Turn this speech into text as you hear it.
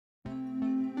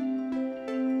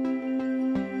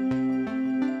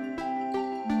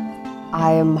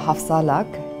I am Hafsa Lak,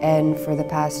 and for the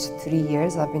past 3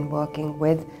 years I've been working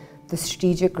with the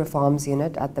Strategic Reforms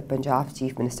Unit at the Punjab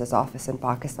Chief Minister's Office in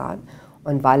Pakistan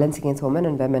on violence against women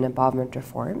and women empowerment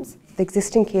reforms. The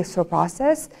existing case for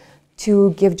process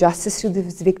to give justice to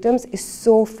these victims is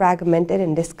so fragmented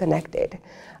and disconnected.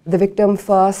 The victim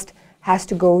first has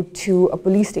to go to a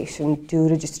police station to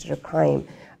register a crime.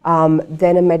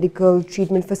 Then a medical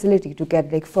treatment facility to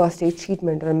get like first aid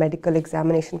treatment or a medical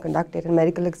examination conducted. And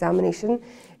medical examination,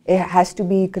 it has to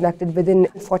be conducted within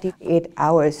 48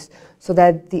 hours so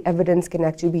that the evidence can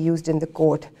actually be used in the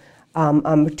court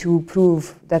to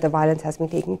prove that the violence has been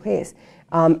taking place.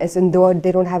 As in though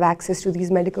they don't have access to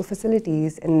these medical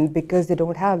facilities, and because they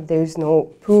don't have, there's no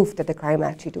proof that the crime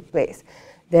actually took place.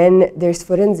 Then there's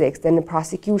forensics, then the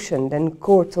prosecution, then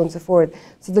court, so on and so forth.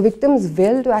 So the victim's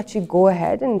will to actually go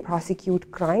ahead and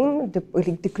prosecute crime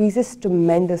decreases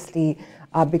tremendously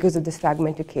because of this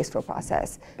fragmented case for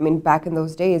process. I mean, back in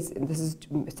those days, this is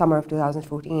summer of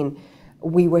 2014,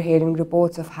 we were hearing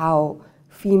reports of how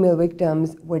female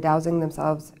victims were dousing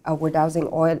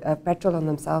petrol on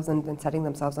themselves and then setting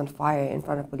themselves on fire in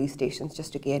front of police stations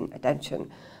just to gain attention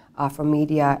from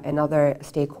media and other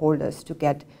stakeholders to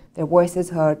get their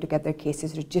voices heard, to get their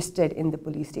cases registered in the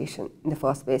police station in the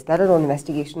first place, let alone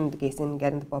investigation of the case and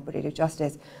getting the perpetrator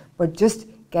justice, but just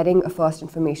getting a first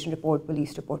information report,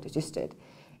 police report registered.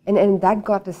 And that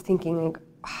got us thinking, like,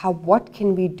 what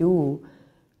can we do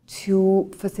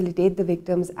to facilitate the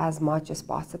victims as much as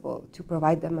possible, to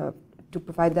provide them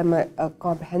a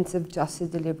comprehensive justice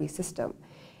delivery system.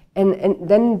 And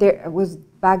then there was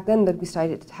back then that we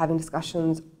started having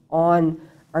discussions on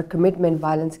our commitment,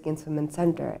 Violence Against Women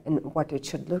Center, and what it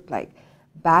should look like.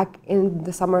 Back in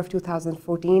the summer of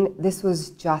 2014, this was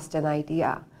just an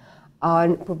idea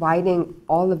on providing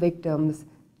all the victims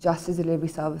justice delivery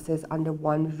services under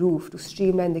one roof to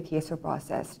streamline the case or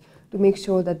process, to make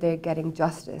sure that they're getting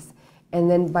justice. And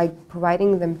then by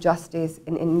providing them justice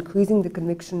and increasing the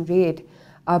conviction rate,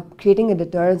 creating a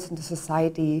deterrence in the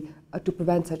society to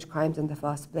prevent such crimes in the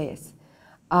first place.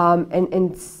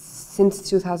 And since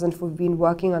 2004, we've been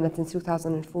working on it since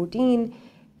 2014,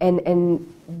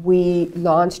 and we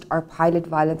launched our pilot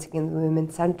Violence Against Women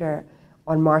Center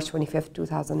on March 25th,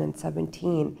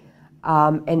 2017.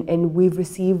 And we've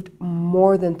received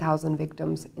more than 1,000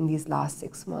 victims in these last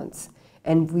 6 months.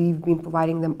 And we've been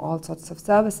providing them all sorts of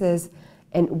services,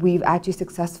 and we've actually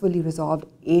successfully resolved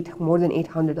more than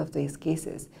 800 of these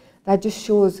cases. That just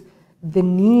shows the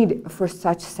need for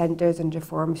such centers and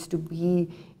reforms to be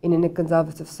in a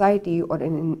conservative society, or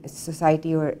in a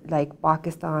society or like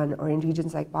Pakistan, or in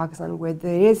regions like Pakistan where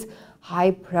there is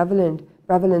high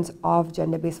prevalence of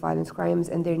gender-based violence crimes,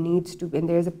 and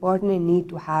there is a pertinent need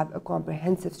to have a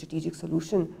comprehensive strategic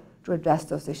solution to address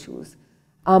those issues.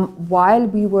 While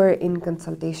we were in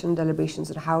consultation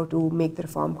deliberations on how to make the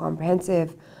reform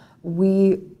comprehensive,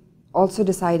 we also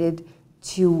decided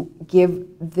to give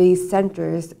these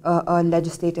centers a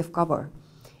legislative cover.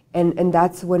 And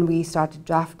that's when we started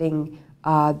drafting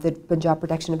the Punjab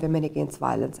Protection of Women Against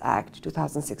Violence Act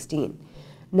 2016.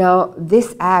 Now,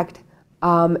 this act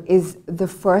is the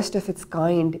first of its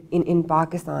kind in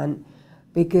Pakistan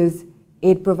because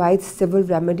it provides civil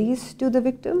remedies to the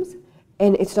victims.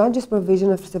 And it's not just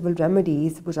provision of civil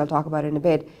remedies, which I'll talk about in a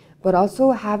bit, but also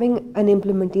having an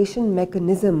implementation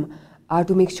mechanism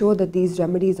to make sure that these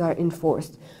remedies are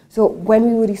enforced. So when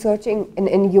we were researching,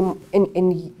 and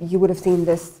you would have seen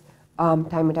this time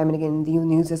and time and again in the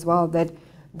news as well, that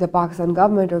the Pakistan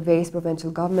government or various provincial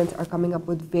governments are coming up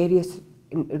with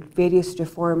various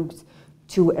reforms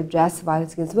to address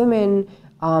violence against women,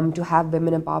 to have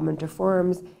women empowerment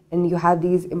reforms, and you have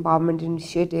these empowerment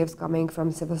initiatives coming from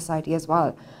civil society as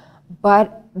well.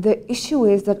 But the issue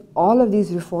is that all of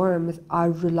these reforms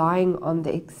are relying on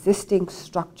the existing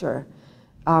structure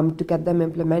to get them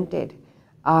implemented.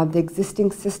 The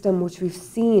existing system, which we've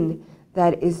seen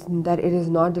that it is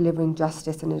not delivering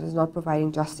justice and it is not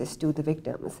providing justice to the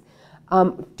victims.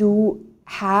 To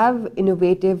have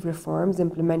innovative reforms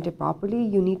implemented properly,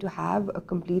 you need to have a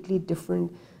completely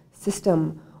different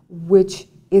system which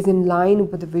is in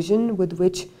line with the vision with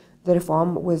which the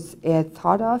reform was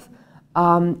thought of.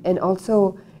 And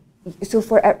also, so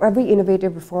for every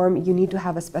innovative reform, you need to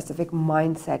have a specific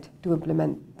mindset to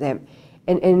implement them.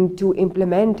 And to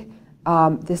implement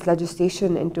this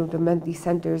legislation and to implement these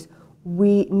centers,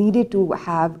 we needed to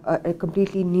have a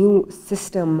completely new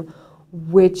system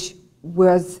which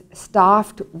was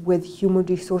staffed with human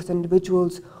resource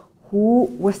individuals who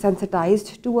were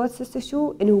sensitized towards this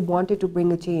issue and who wanted to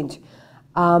bring a change.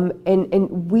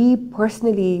 And we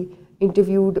personally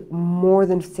interviewed more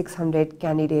than 600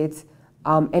 candidates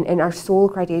And our sole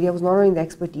criteria was not only the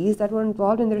expertise that were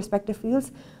involved in their respective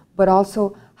fields, but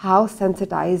also how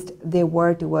sensitized they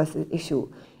were towards the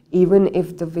issue. Even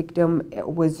if the victim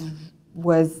was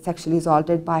sexually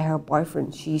assaulted by her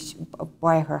boyfriend,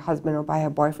 by her husband or by her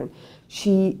boyfriend,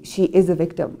 she is a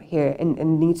victim here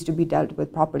and needs to be dealt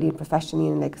with properly and professionally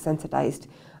in like a sensitized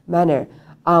manner.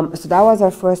 So that was our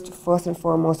first and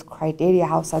foremost criteria,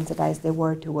 how sensitized they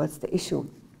were towards the issue.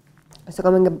 So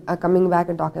coming back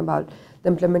and talking about the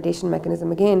implementation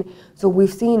mechanism again, so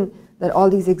we've seen that all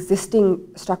these existing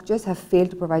structures have failed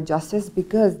to provide justice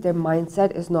because their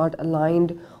mindset is not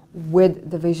aligned with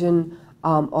the vision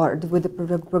or with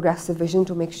the progressive vision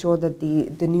to make sure that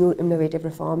the new innovative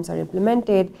reforms are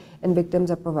implemented and victims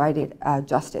are provided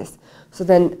justice. So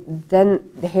then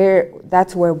here,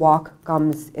 that's where WALK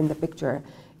comes in the picture.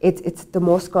 It's the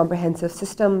most comprehensive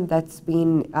system that's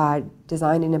been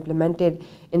designed and implemented.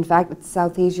 In fact, it's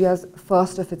South Asia's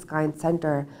first of its kind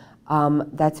center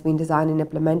that's been designed and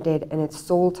implemented, and its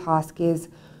sole task is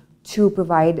to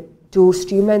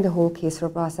streamline the whole case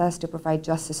process, to provide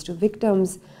justice to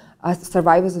victims,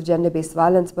 survivors of gender-based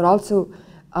violence, but also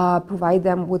provide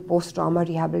them with post-trauma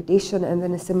rehabilitation and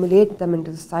then assimilate them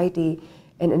into society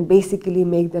and basically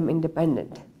make them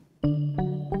independent.